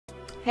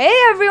Hey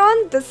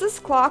everyone, this is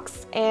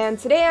Clocks, and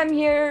today I'm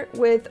here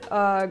with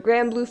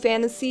GRANBLUE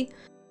FANTASY.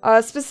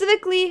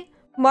 Specifically,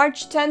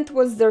 March 10th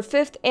was their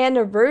 5th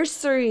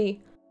anniversary,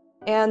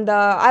 and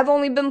I've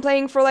only been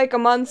playing for like a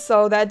month,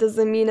 so that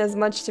doesn't mean as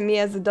much to me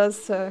as it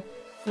does to,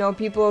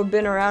 people who have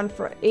been around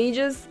for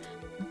ages.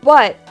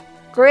 But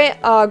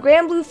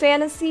GRANBLUE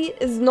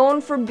FANTASy is known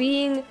for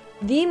being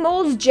the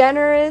most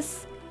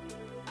generous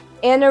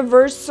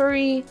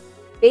anniversary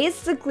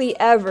basically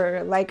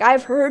ever. Like,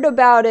 I've heard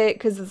about it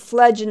because it's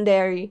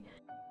legendary,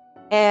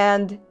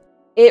 and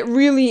it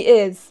really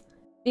is,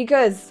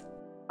 because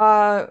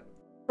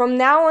from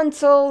now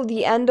until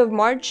the end of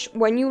March,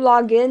 when you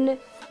log in,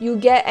 you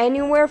get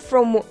anywhere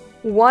from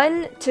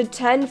 1 to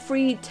 10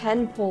 free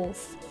 10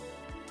 pulls.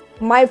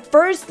 My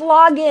first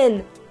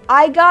login,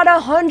 I got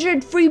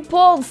 100 free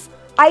pulls.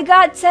 I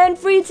got 10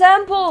 free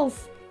 10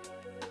 pulls.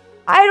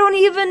 I don't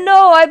even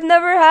know. I've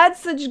never had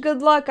such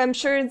good luck. I'm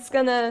sure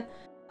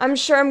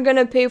I'm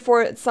gonna pay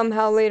for it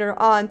somehow later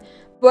on.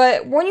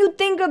 But when you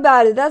think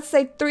about it, that's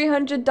like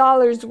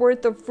 $300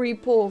 worth of free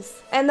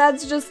pulls. And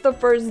that's just the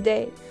first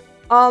day.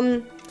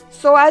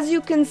 So as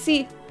you can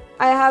see,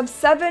 I have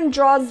 7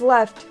 draws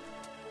left.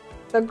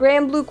 The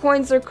GRANBLUE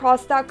coins are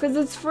crossed out because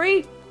it's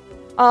free.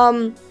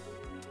 I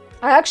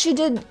actually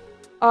did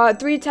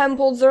 3 10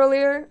 pulls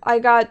earlier. I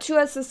got 2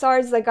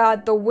 SSRs. I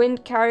got the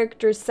wind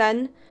character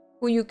Sen,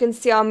 who you can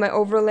see on my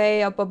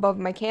overlay up above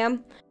my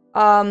cam.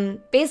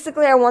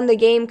 Basically I won the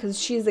game because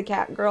she's a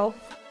cat girl.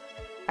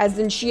 As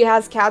in, she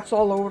has cats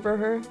all over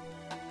her.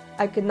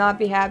 I could not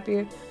be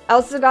happier. I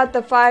also got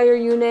the fire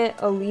unit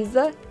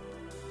Eliza.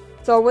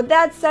 So with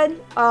that said,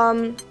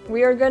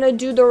 we are gonna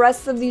do the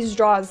rest of these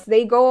draws.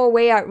 They go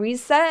away at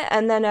reset,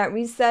 and then at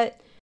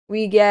reset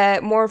we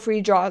get more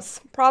free draws.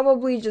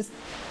 Probably just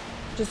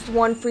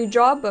one free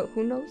draw, but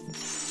who knows?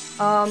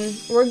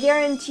 We're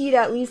guaranteed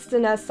at least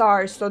an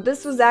SR, so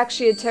this was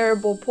actually a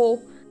terrible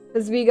pull,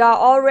 because we got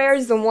all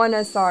rares and 1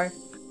 SR.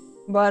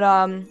 But,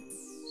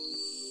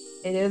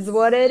 it is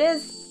what it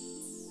is.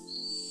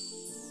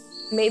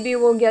 Maybe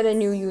we'll get a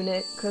new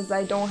unit, because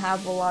I don't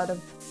have a lot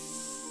of...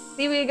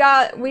 See, we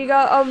got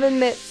oven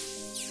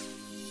mitts.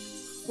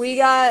 We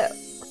got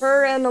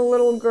her and a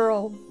little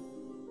girl.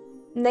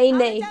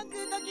 Nay.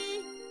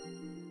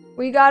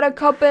 We got a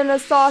cup and a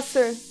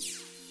saucer.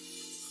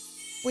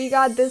 We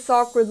got this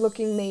awkward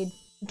looking maid,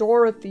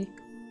 Dorothy.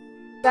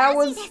 That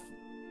was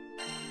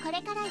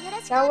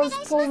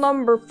pull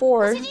number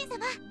 4.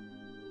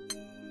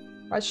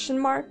 Question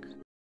mark?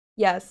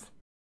 Yes.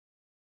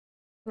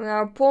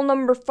 Now pull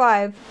number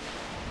 5.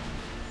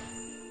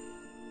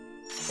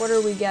 What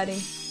are we getting?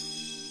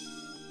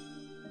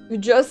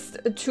 Just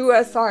 2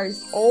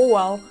 SRs. Oh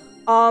well.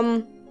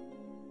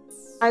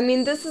 I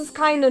mean, this is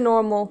kind of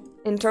normal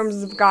in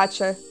terms of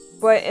gacha,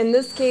 but in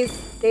this case,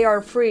 they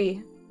are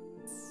free.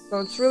 So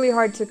it's really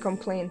hard to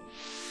complain.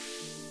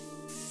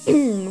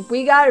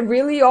 We got a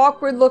really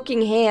awkward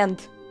looking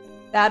hand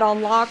that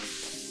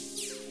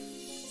unlocks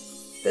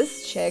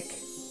this chick.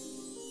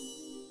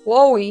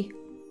 Chloe.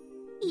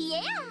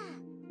 Yeah.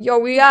 Yo,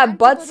 we got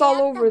butts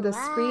all over the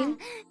screen.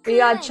 We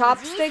got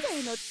chopsticks.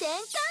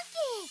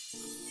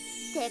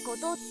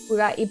 We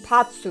got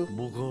Ipatsu.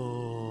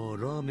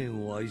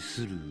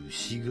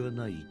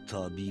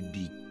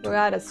 We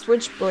got a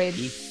switchblade.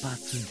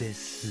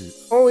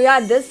 Oh, we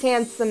got this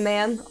handsome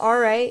man.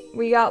 Alright.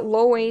 We got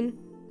Lowain.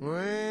 We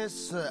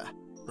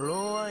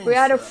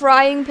got a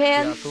frying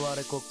pan. We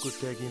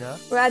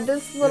got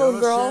this little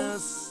girl.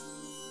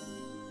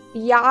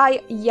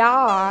 Yaya.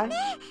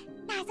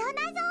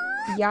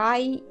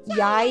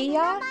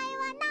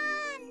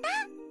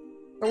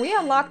 We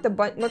unlocked a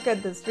bunch. Look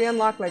at this. We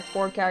unlocked like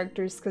 4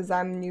 characters because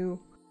I'm new.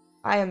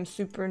 I am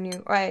super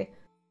new. Alright.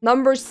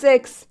 Number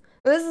 6.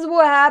 This is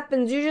what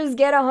happens. You just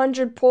get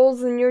 100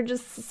 pulls and you're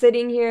just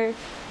sitting here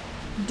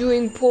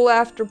doing pull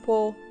after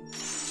pull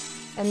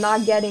and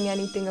not getting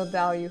anything of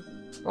value.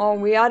 Oh,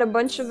 we got a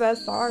bunch of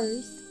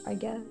SRs, I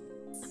guess.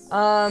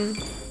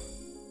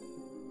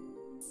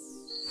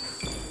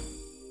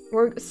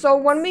 So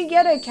when we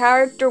get a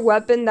character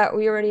weapon that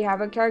we already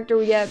have a character,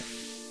 we get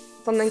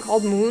something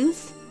called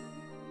moons,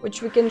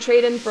 which we can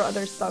trade in for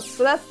other stuff.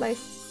 So that's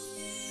nice.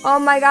 Oh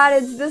my god,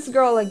 it's this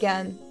girl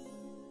again.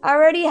 I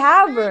already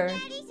have her.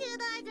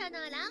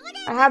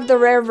 I have the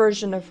rare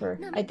version of her.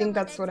 I think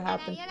that's what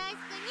happened.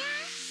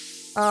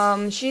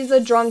 She's a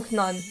drunk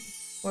nun.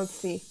 Let's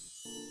see.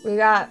 We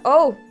got...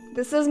 Oh,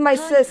 this is my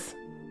sis.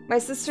 My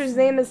sister's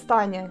name is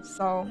Tanya,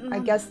 so I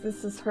guess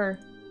this is her.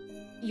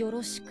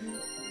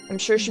 I'm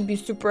sure she'd be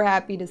super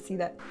happy to see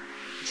that.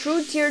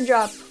 True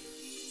Teardrop.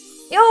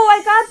 Yo,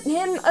 I got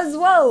him as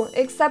well,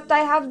 except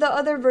I have the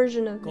other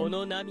version of him.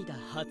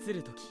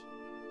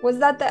 Was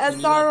that the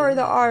SR or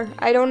the R?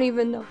 I don't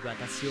even know.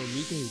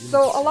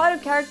 So a lot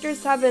of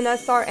characters have an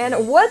SR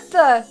and what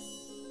the?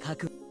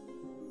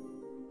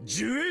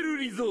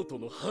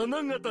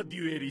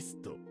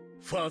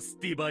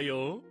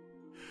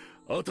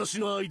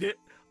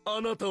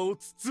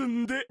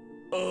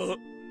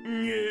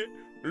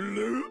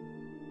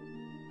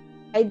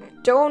 I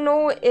don't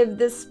know if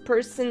this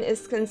person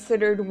is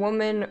considered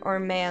woman or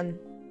man.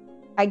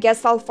 I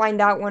guess I'll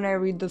find out when I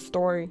read the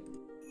story.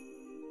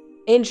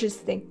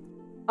 Interesting.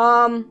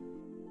 I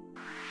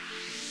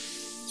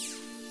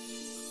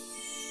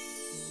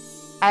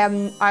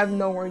have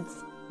no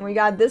words. We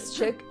got this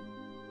chick.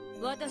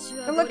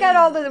 And look at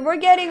all we're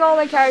getting all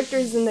the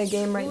characters in the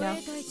game right now.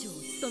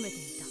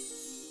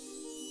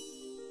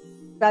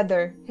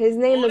 Feather. His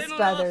name is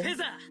Feather.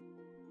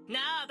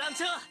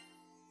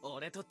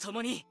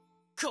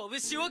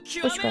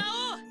 Which one?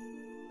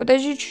 What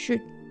did you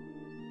shoot?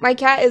 My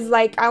cat is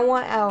like, I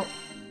want out.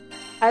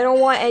 I don't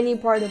want any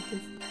part of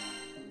this.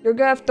 You're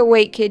gonna have to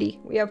wait, kitty.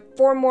 We have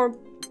 4 more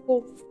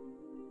pulls.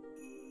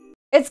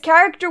 It's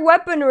character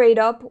weapon rate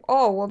up.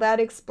 Oh, well that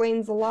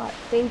explains a lot.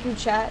 Thank you,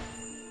 chat.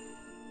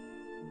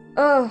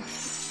 Ugh.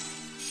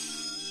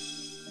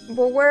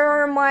 But where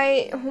are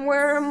my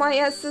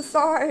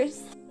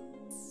SSRs?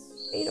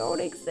 They don't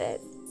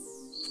exist.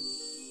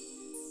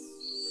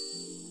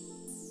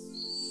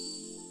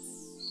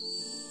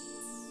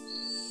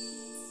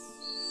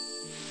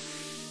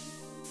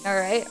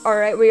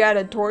 Alright, we got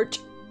a torch.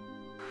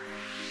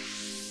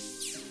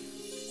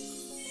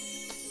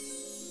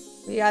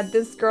 We got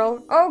this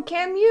girl. Oh,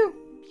 Camu!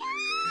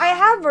 I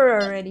have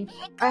her already.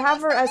 I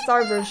have her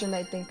SR version,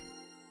 I think.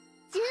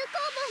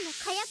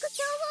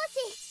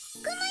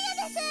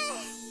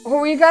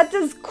 Oh, we got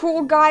this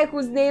cool guy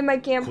whose name I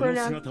can't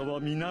pronounce.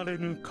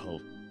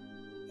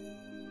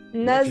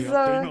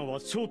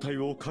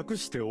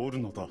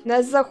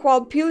 Neza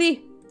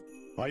Hualpili.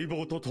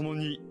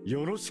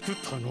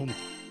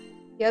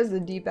 He has a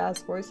deep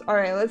ass voice.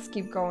 Alright, let's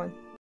keep going.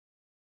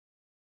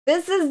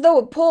 This is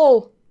the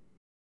pull.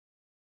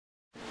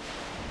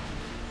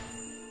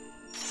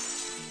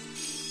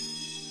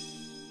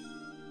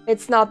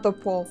 It's not the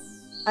pull.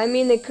 I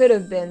mean, it could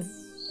have been,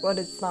 but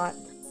it's not.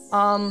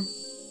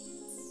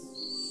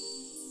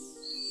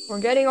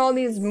 We're getting all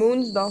these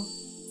moons though.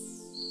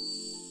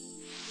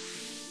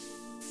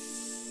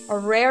 A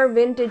rare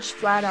vintage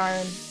flat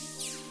iron.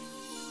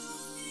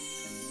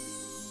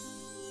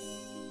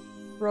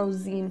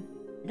 Rosine.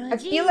 I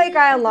feel like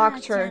I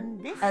unlocked her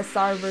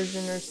SR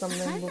version or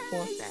something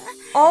before.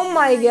 Oh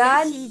my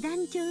god!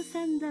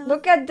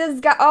 Look at this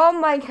guy. Oh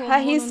my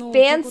god, he's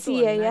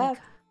fancy AF.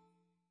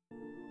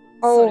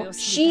 Oh,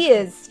 she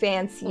is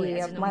fancy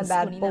AF. My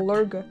bad,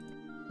 Bolurga.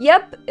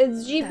 Yep,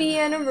 it's GB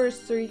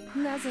anniversary.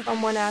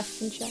 Someone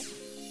asked in chat.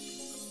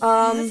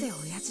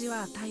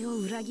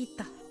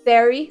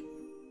 Fairy.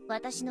 I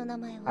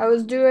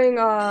was doing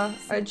a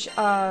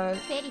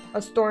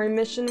story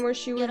mission where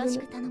she was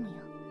in it.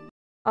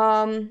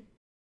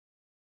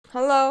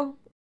 Hello,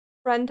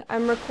 friend.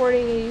 I'm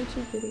recording a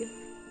YouTube video.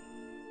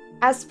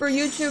 As for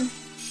YouTube,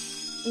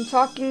 I'm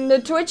talking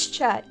the Twitch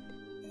chat,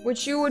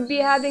 which you would be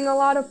having a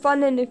lot of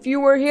fun in if you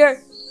were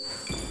here.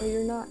 Or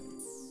you're not.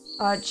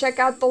 Check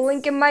out the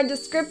link in my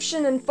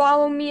description and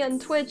follow me on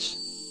Twitch,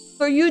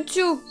 so you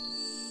too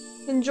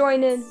can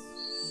join in.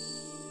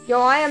 Yo,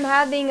 I am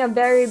having a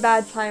very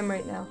bad time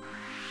right now.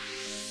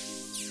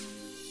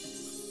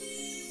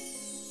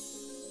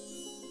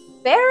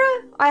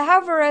 Farah? I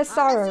have her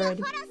SR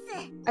already.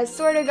 I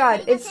swear to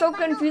god, it's so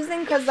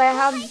confusing because I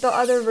have the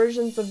other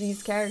versions of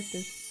these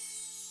characters.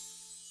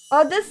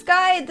 Oh, this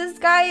guy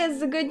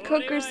is a good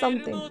cook or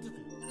something.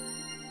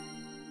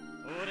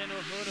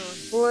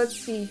 Well, let's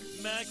see.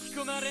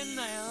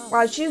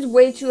 Wow, she's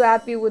way too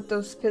happy with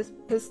those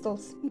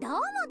pistols.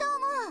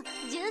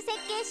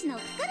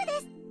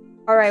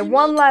 Alright,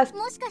 one left.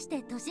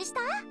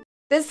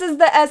 This is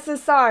the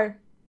SSR.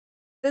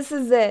 This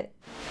is it.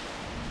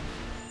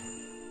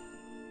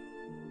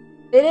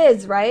 It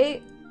is,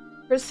 right?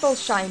 Crystal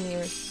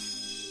shinier.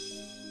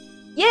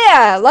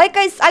 Yeah, like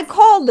I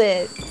called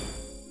it.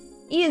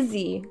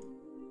 Easy.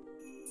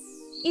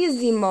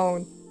 Easy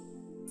mode.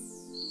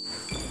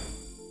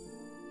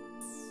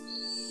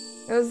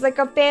 It was like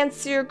a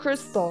fancier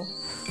crystal.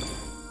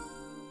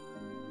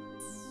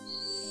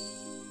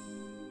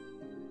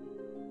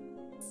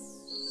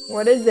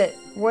 What is it?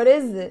 What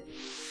is it?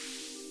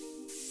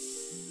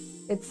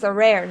 It's a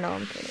rare. No,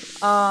 I'm kidding.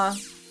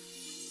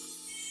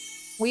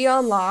 We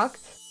unlocked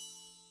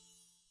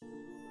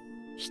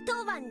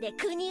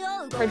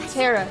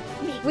Terra.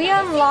 We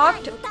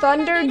unlocked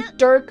Thunder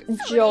Dirk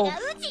Jove.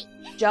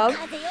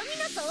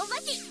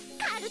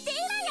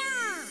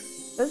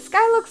 This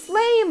guy looks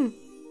lame.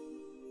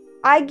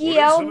 Agi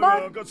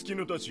Elba?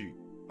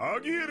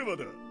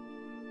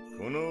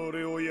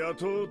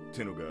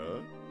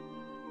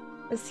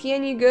 Is he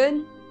any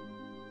good?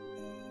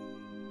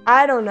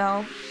 I don't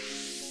know.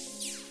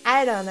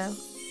 I don't know.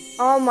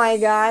 Oh my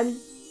god.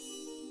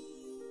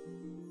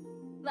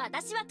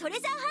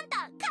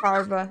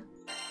 Carva.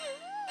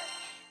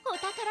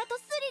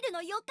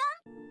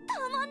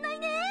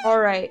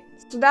 Alright,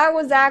 so that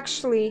was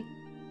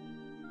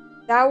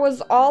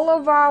all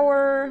of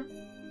our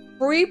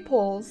free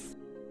pulls.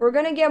 We're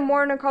gonna get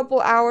more in a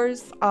couple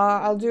hours.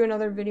 I'll do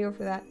another video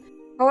for that.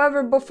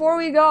 However, before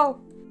we go,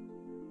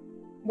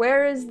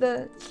 where is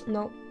the...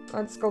 No,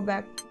 let's go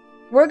back.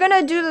 We're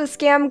gonna do the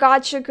scam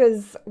gacha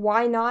because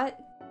why not?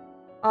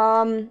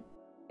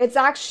 It's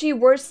actually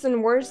worse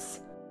and worse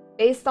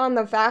based on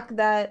the fact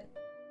that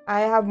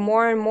I have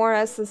more and more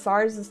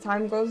SSRs as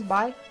time goes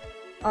by.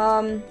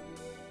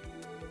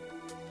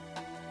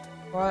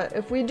 But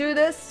if we do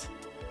this,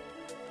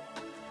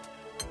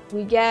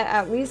 we get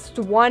at least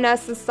one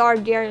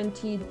SSR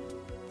guaranteed.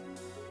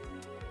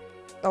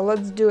 So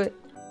let's do it.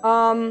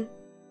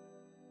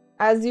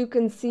 As you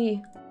can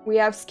see, we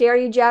have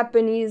scary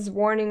Japanese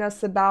warning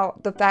us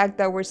about the fact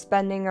that we're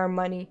spending our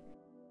money.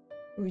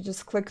 We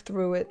just click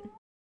through it.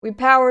 We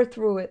power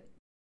through it.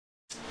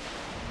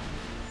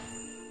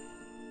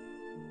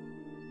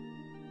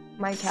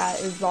 My cat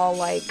is all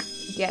like,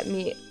 get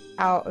me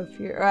out of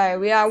here. Alright,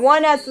 we got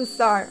one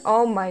SSR.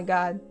 Oh my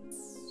god.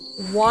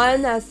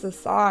 One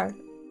SSR.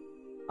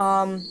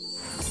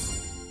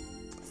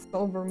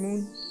 Silver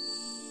Moon.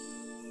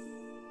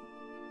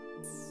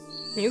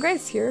 Can you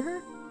guys hear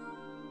her?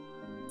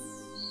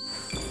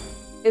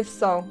 If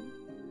so.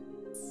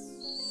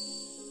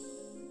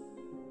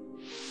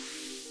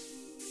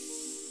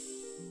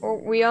 Oh,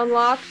 we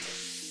unlocked.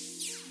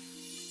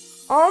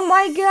 Oh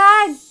my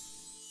god!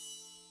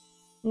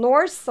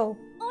 Norsel.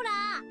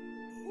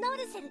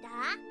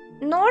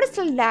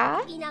 Norsel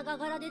da?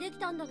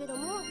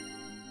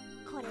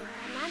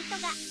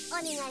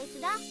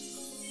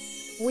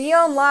 We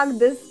unlocked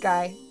this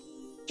guy.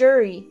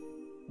 Jury.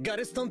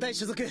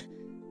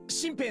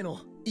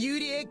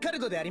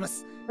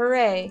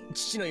 Hooray.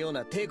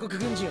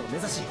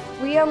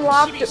 We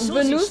unlocked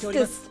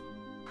Venustus,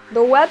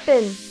 the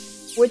weapon,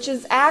 which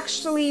is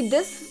actually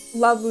this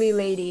lovely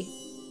lady.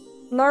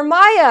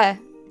 Narmaya.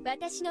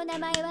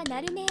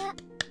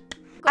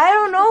 I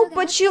don't know,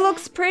 but she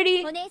looks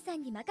pretty.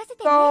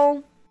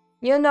 So,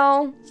 you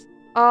know,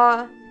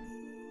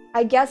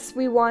 I guess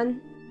we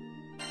won.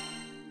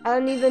 I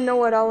don't even know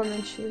what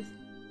element she is.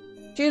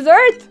 She's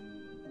Earth!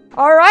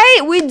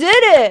 Alright, we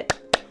did it!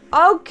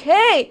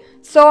 Okay,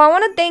 so I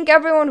want to thank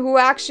everyone who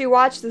actually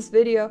watched this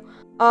video.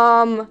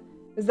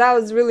 Because that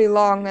was really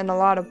long and a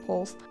lot of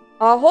pulls.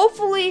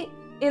 Hopefully,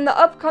 in the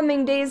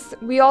upcoming days,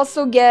 we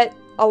also get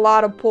a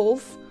lot of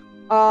pulls.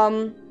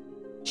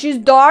 She's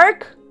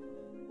dark.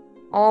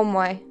 Oh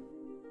my.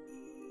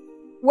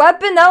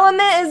 Weapon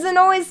element isn't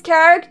always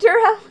character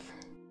element.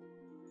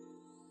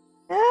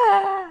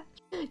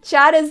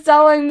 Chat is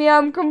telling me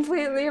I'm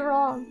completely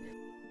wrong.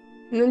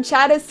 And then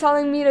chat is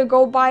telling me to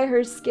go buy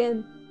her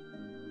skin.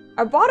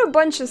 I bought a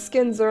bunch of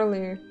skins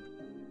earlier.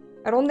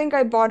 I don't think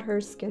I bought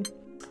her skin.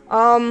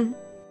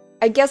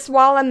 I guess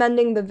while I'm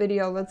ending the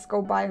video, let's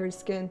go buy her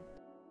skin.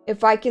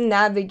 If I can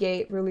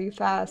navigate really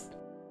fast.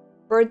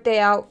 Birthday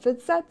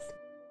outfit sets.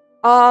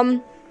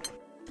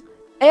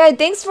 Anyway,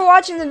 thanks for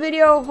watching the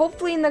video.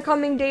 Hopefully in the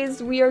coming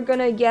days we are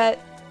gonna get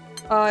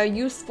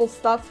useful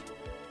stuff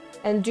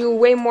and do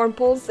way more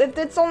pulls. If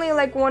it's only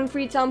like one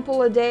free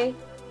temple a day,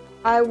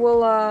 I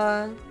will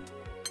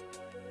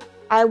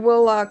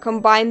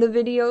combine the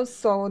videos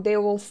so they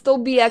will still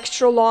be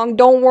extra long.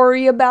 Don't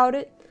worry about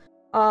it.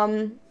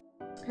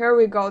 Here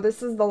we go.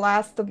 This is the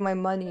last of my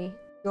money.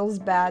 Feels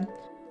bad.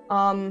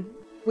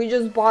 We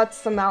just bought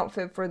some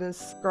outfit for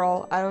this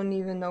girl. I don't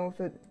even know if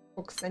it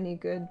looks any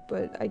good,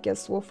 but I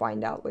guess we'll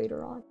find out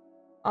later on.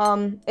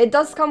 It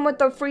does come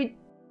with a free,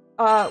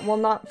 well,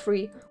 not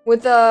free,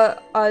 with a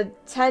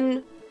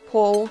 10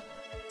 pull.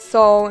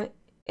 So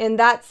in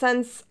that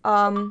sense,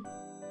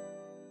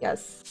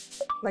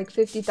 yes, like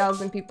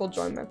 50,000 people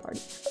joined my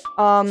party.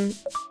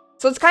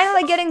 So it's kind of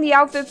like getting the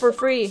outfit for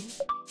free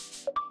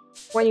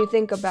when you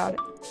think about it.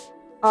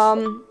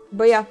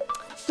 But yeah,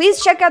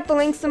 please check out the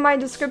links in my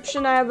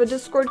description. I have a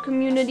Discord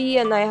community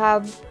and I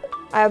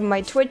have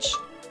my Twitch.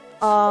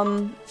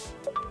 Wow,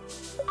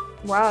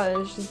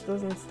 it just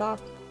doesn't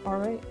stop.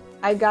 Alright.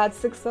 I got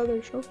 6 other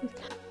trophies.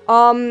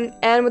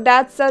 And with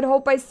that said,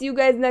 hope I see you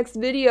guys next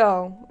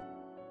video.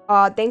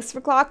 Thanks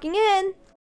for clocking in.